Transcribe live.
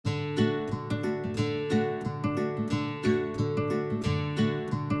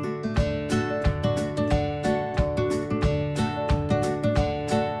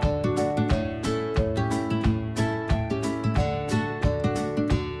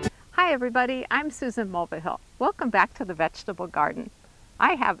Hi everybody, I'm Susan Mulvihill. Welcome back to the vegetable garden.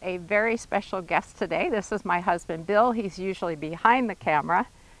 I have a very special guest today. This is my husband Bill. He's usually behind the camera,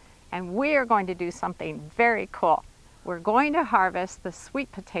 and we are going to do something very cool. We're going to harvest the sweet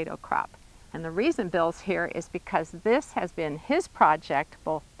potato crop. And the reason Bill's here is because this has been his project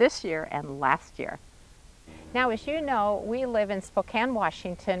both this year and last year. Now, as you know, we live in Spokane,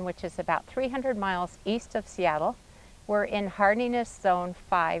 Washington, which is about 300 miles east of Seattle. We're in hardiness zone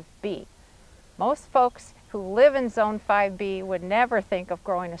 5B. Most folks who live in zone 5B would never think of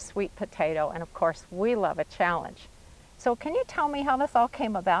growing a sweet potato, and of course we love a challenge. So can you tell me how this all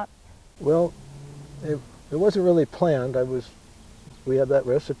came about? Well, it wasn't really planned. We had that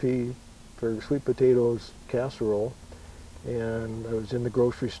recipe for sweet potatoes casserole, and I was in the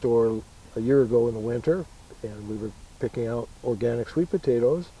grocery store a year ago in the winter, and we were picking out organic sweet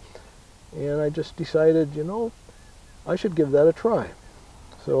potatoes, and I just decided, you know, I should give that a try.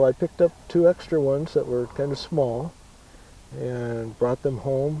 So I picked up 2 extra ones that were kind of small and brought them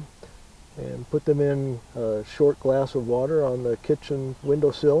home and put them in a short glass of water on the kitchen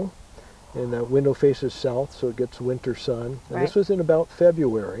windowsill, and that window faces south so it gets winter sun. And Right. This was in about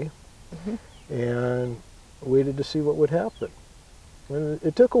February, and waited to see what would happen. And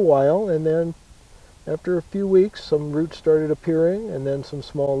it took a while, and then after a few weeks some roots started appearing and then some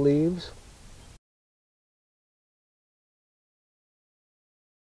small leaves.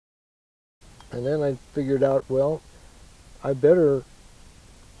 And then I figured out, well, I better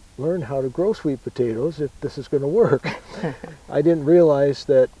learn how to grow sweet potatoes if this is going to work. I didn't realize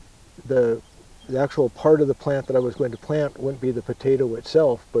that the actual part of the plant that I was going to plant wouldn't be the potato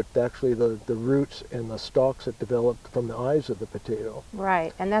itself, but actually the roots and the stalks that developed from the eyes of the potato.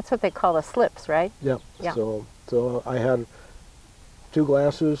 Right, and that's what they call the slips, right? Yeah. Yeah. So I had 2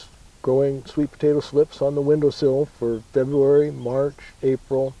 glasses growing sweet potato slips on the windowsill for February, March,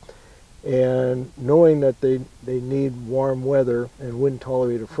 April. And knowing that they need warm weather and wouldn't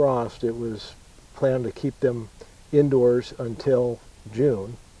tolerate a frost, it was planned to keep them indoors until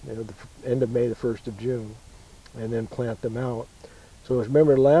June, you know, the end of May, the 1st of June, and then plant them out. So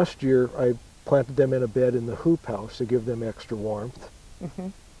remember last year I planted them in a bed in the hoop house to give them extra warmth.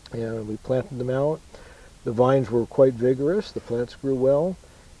 And we planted them out. The vines were quite vigorous, the plants grew well,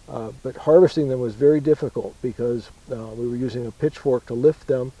 but harvesting them was very difficult because we were using a pitchfork to lift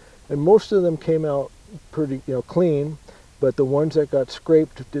them. And most of them came out pretty, clean, but the ones that got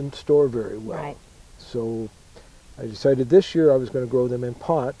scraped didn't store very well. Right. So I decided this year I was going to grow them in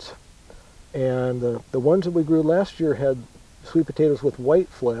pots. And the ones that we grew last year had sweet potatoes with white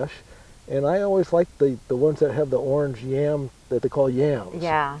flesh, and I always liked the ones that have the orange yam that they call yams.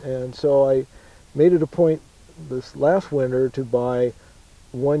 Yeah. And so I made it a point this last winter to buy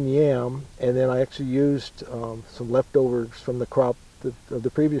 1 yam, and then I actually used some leftovers from the crop of the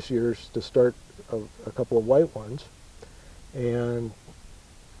previous years to start a couple of white ones. And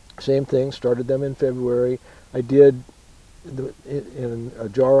same thing, started them in February. I did in a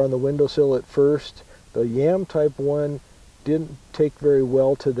jar on the windowsill at first. The yam type one didn't take very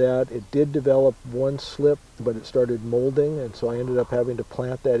well to that. It did develop 1 slip, but it started molding, and so I ended up having to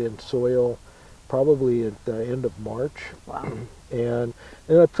plant that in soil probably at the end of March. Wow. And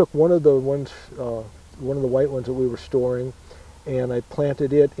then I took one of the white ones that we were storing, and I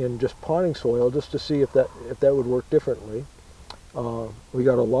planted it in just potting soil just to see if that would work differently. We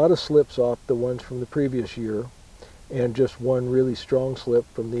got a lot of slips off the ones from the previous year, and just 1 really strong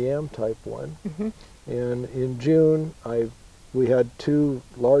slip from the yam type one. And in June, we had 2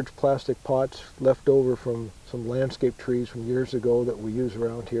 large plastic pots left over from some landscape trees from years ago that we use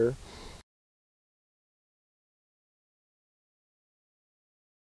around here.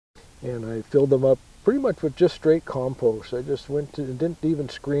 And I filled them up pretty much with just straight compost. I just didn't even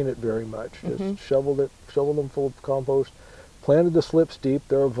screen it very much. Just shoveled them full of compost, planted the slips deep.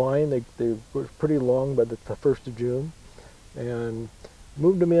 They're a vine. They were pretty long by the 1st of June, and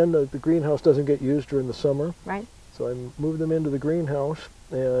moved them in. The greenhouse doesn't get used during the summer. Right. So I moved them into the greenhouse,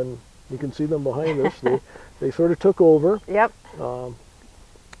 and you can see them behind us. They sort of took over. Yep.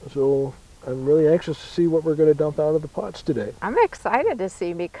 So I'm really anxious to see what we're going to dump out of the pots today. I'm excited to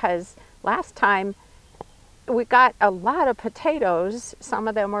see, because last time we got a lot of potatoes. Some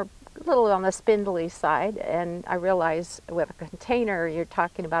of them were a little on the spindly side, and I realize with a container you're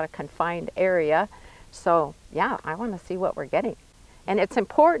talking about a confined area. So yeah, I want to see what we're getting. And it's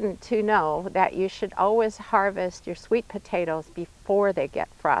important to know that you should always harvest your sweet potatoes before they get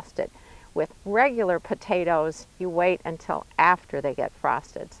frosted. With regular potatoes, you wait until after they get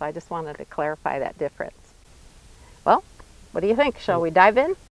frosted. So I just wanted to clarify that difference. Well, what do you think? Shall we dive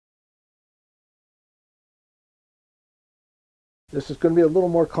in? This is going to be a little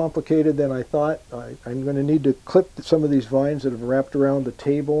more complicated than I thought. I'm going to need to clip some of these vines that have wrapped around the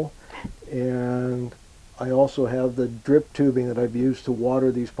table, and I also have the drip tubing that I've used to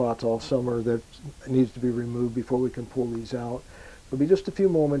water these pots all summer that needs to be removed before we can pull these out. It'll be just a few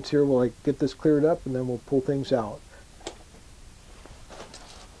moments here while I get this cleared up, and then we'll pull things out.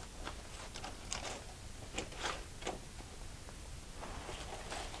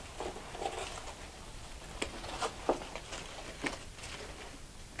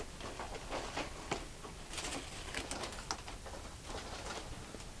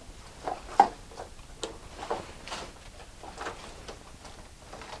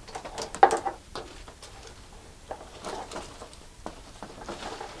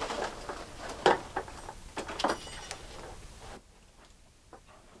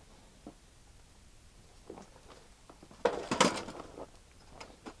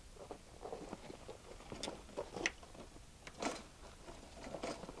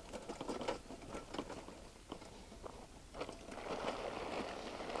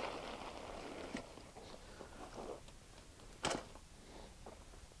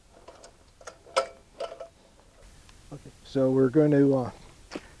 So we're going to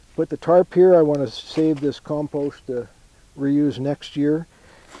put the tarp here. I want to save this compost to reuse next year.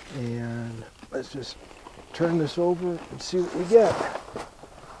 And let's just turn this over and see what we get.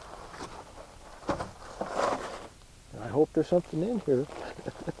 I hope there's something in here.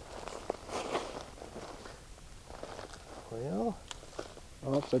 Well,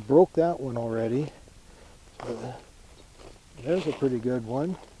 oops, I broke that one already. So there's a pretty good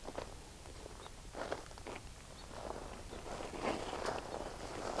one.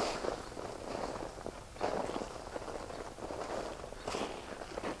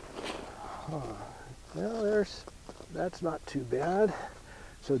 Well, that's not too bad.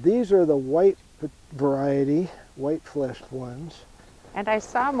 So these are the white variety, white fleshed ones. And I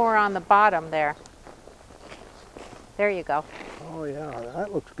saw more on the bottom there. There you go. Oh yeah,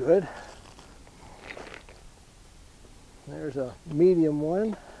 that looks good. There's a medium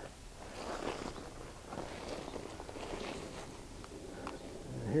one.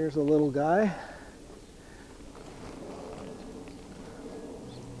 And here's a little guy.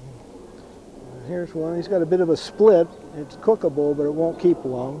 Here's one. He's got a bit of a split. It's cookable, but it won't keep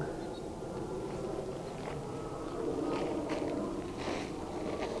long.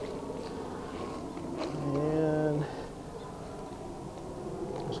 And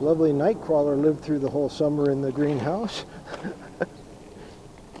this lovely nightcrawler lived through the whole summer in the greenhouse.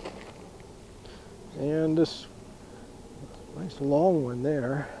 And this nice long one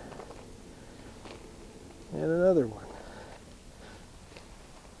there. And another one.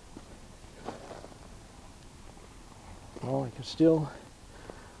 Oh, I can still,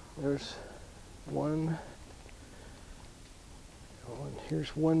 there's one, oh, and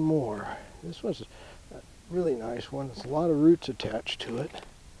here's one more. This one's a really nice one. There's a lot of roots attached to it.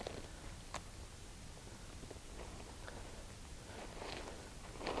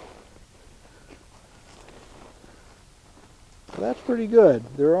 So that's pretty good.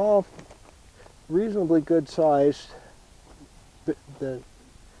 They're all reasonably good sized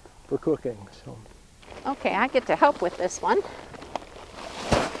for cooking. So. Okay, I get to help with this one.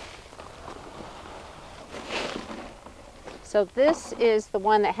 So this is the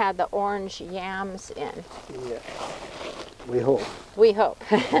one that had the orange yams in. Yeah, we hope. We hope.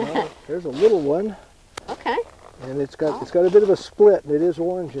 Well, there's a little one. Okay. And it's got a bit of a split, and it is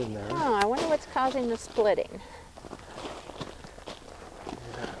orange in there. Oh, I wonder what's causing the splitting.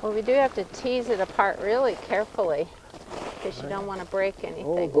 Well, we do have to tease it apart really carefully because you don't want to break anything.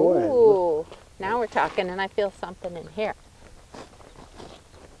 Oh boy. Ooh. Now we're talking, and I feel something in here.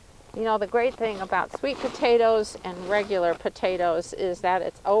 You know, the great thing about sweet potatoes and regular potatoes is that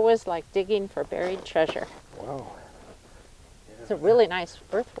it's always like digging for buried treasure. Wow. Yeah. There's a really nice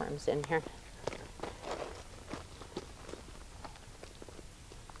earthworms in here.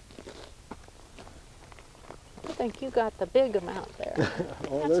 I think you got the big amount there.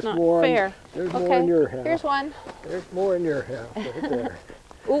 Oh, that's not fair. There's more in your half. Here's one. There's more in your half right there.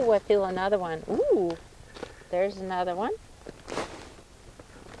 Ooh, I feel another one. Ooh, there's another one.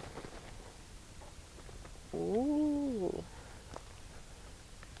 Ooh.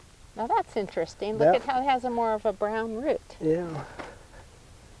 Now that's interesting. Look at how it has a more of a brown root. Yeah.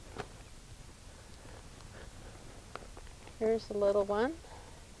 Here's a little one.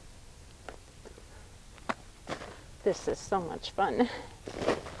 This is so much fun.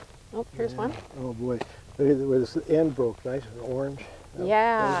 Oh, here's one. Oh boy. Look at where this end broke. Nice and orange.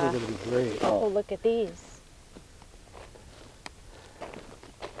 Yeah. Those are going to be great. Oh, look at these.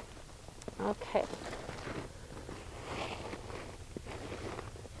 Okay.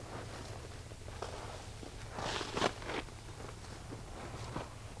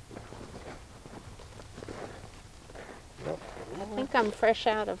 come fresh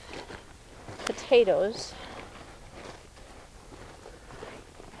out of potatoes.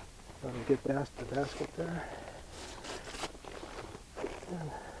 Let me get past the basket there.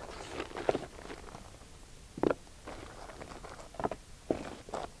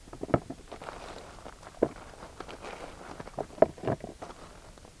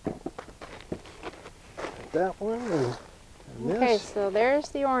 That one and Okay, this. so there's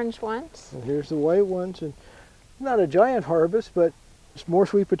the orange ones. And here's the white ones. And not a giant harvest, but it's more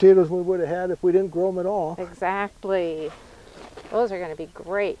sweet potatoes than we would have had if we didn't grow them at all. Exactly. Those are going to be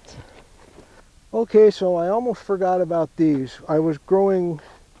great. Okay, so I almost forgot about these. I was growing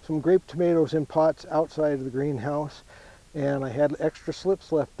some grape tomatoes in pots outside of the greenhouse, and I had extra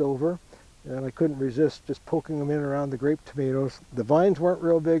slips left over, and I couldn't resist just poking them in around the grape tomatoes. The vines weren't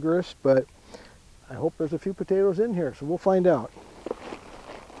real vigorous, but I hope there's a few potatoes in here, so we'll find out.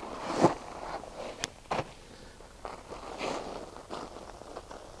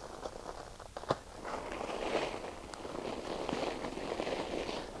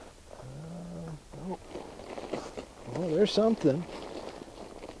 Oh, there's something.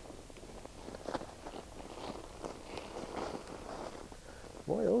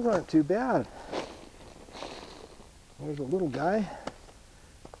 Boy, those aren't too bad. There's a little guy.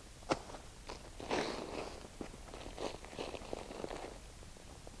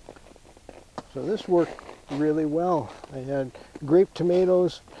 So this worked really well. I had grape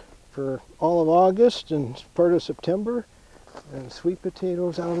tomatoes for all of August and part of September, and sweet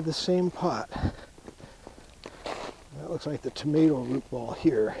potatoes out of the same pot. That looks like the tomato root ball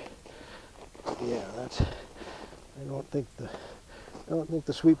here. Yeah, that's. I don't think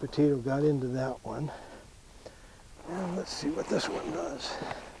the sweet potato got into that one. And let's see what this one does.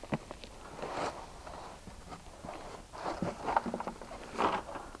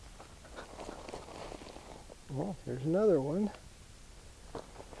 Well, here's another one.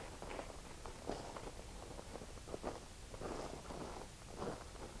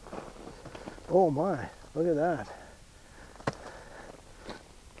 Oh my, look at that.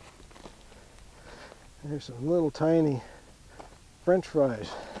 There's some little tiny French fries.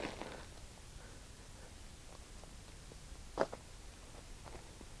 That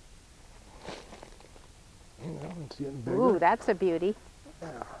one's getting bigger. Ooh, that's a beauty.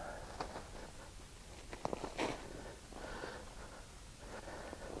 Yeah.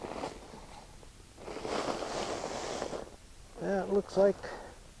 That looks like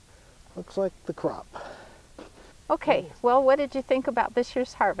the crop. Okay, well, what did you think about this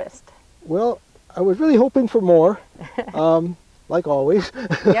year's harvest? Well, I was really hoping for more, like always.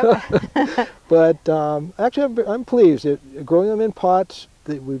 Yep. But actually, I'm pleased. Growing them in pots,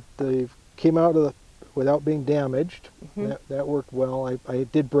 they came out of without being damaged. Mm-hmm. That worked well. I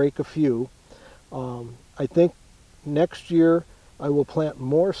did break a few. I think next year I will plant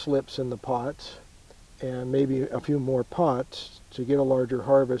more slips in the pots, and maybe a few more pots to get a larger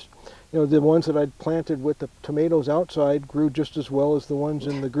harvest. You know, the ones that I'd planted with the tomatoes outside grew just as well as the ones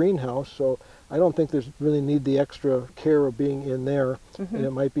in the greenhouse, so I don't think there's really need the extra care of being in there, Mm-hmm. and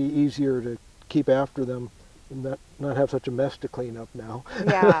it might be easier to keep after them and not have such a mess to clean up now.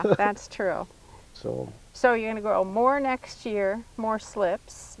 Yeah, that's true. So you're going to grow more next year, more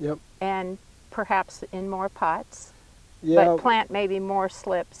slips, yep. and perhaps in more pots, Yeah, but plant maybe more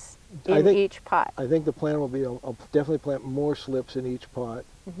slips in each pot. I think the plan will be I'll definitely plant more slips in each pot,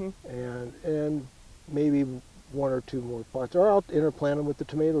 Mm-hmm. and maybe one or two more pots, or I'll interplant them with the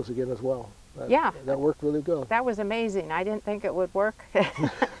tomatoes again as well. Yeah. That worked really good. That was amazing. I didn't think it would work.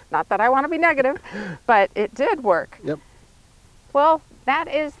 Not that I want to be negative, but it did work. Yep. Well, that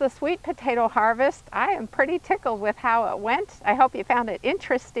is the sweet potato harvest. I am pretty tickled with how it went. I hope you found it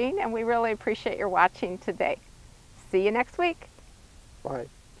interesting, and we really appreciate your watching today. See you next week. Bye.